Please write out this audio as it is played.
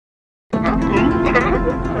I'll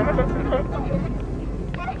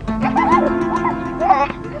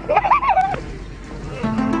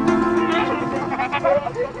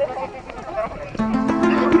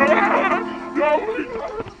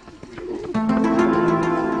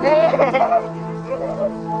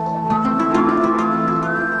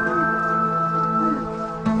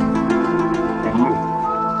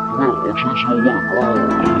chase you away.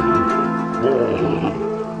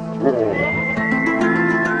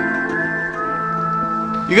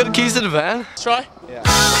 You got the keys to the van? Let's try. Yeah.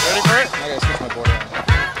 Ready for it? I gotta switch my board around.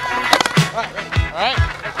 Alright, ready? Alright.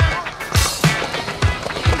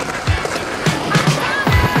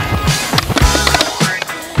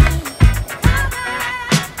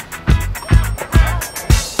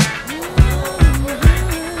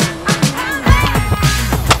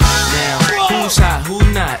 Who's hot, who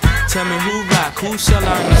not? Tell me who rock, who sell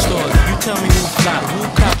out in the stores. You tell me who flop, who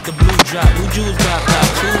cop the blue drop, who jewels got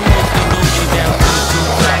blocks, who holds the Gucci down to the blue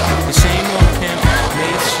block. The same old pimp,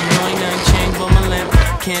 mates, you know ain't nothing changed but my limp.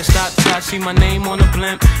 Can't stop till I see my name on the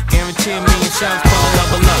blimp. Guarantee a million sales, call it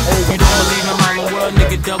level up. You don't believe in Harlem World,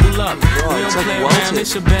 nigga, double up. We don't play around,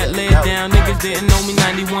 it's a bet, lay it down. Niggas didn't know me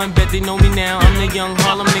 91, bet they know me now. I'm the young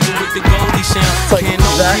Harlem nigga with the Goldie sound. Can't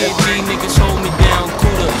no PhD, niggas hold me down.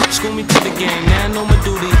 School me to the game, now I know my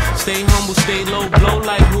duty. Stay humble, stay low, blow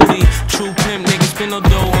like Hootie. True pimp, niggas spin no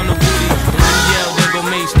dough on the booty. And when you yell, there go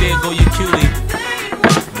Mace, there go your cutie.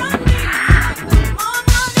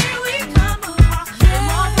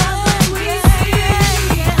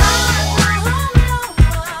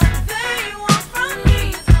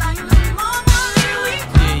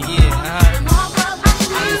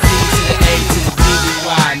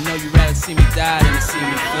 See me die than to see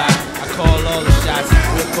me fly. I call all the shots,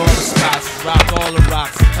 rip all the spots, rock all the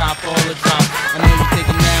rocks, cop all the drops. I know you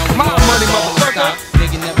thinking now when all money, motherfucker.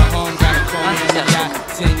 Nigga never home, gotta call me on the yacht.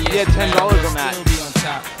 10 years from now, we'll still be on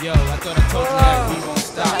top. Yo, I thought I told you that we won't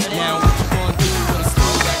stop. Now what you gonna do when it's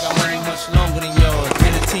cool? I got money much longer than yours,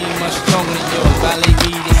 and a team much stronger than yours. Valet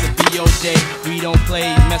Reed, it's a B.O. day. We don't play,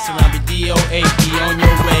 mess around, be D.O.A. Be on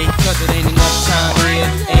your way, cause it ain't enough time here.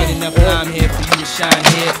 Ain't enough time here for you to shine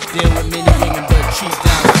here. Deal with many ringing but trees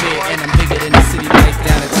down fair. And I'm bigger than the city lights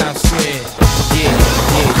down at Times Square. Yeah,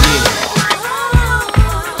 yeah, yeah.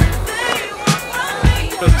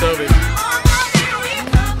 That's Toby.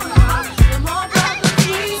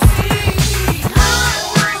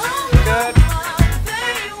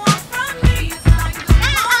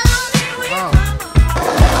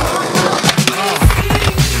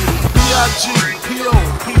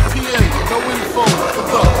 P.O.P.P.A. No info for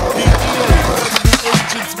the D.E.A.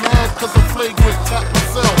 Agents mad cause I'm flagrant. Tap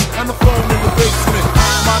myself and the phone in the basement.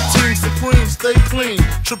 My team supreme, stay clean.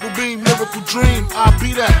 Triple beam, miracle dream. I'll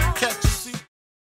be that. Catch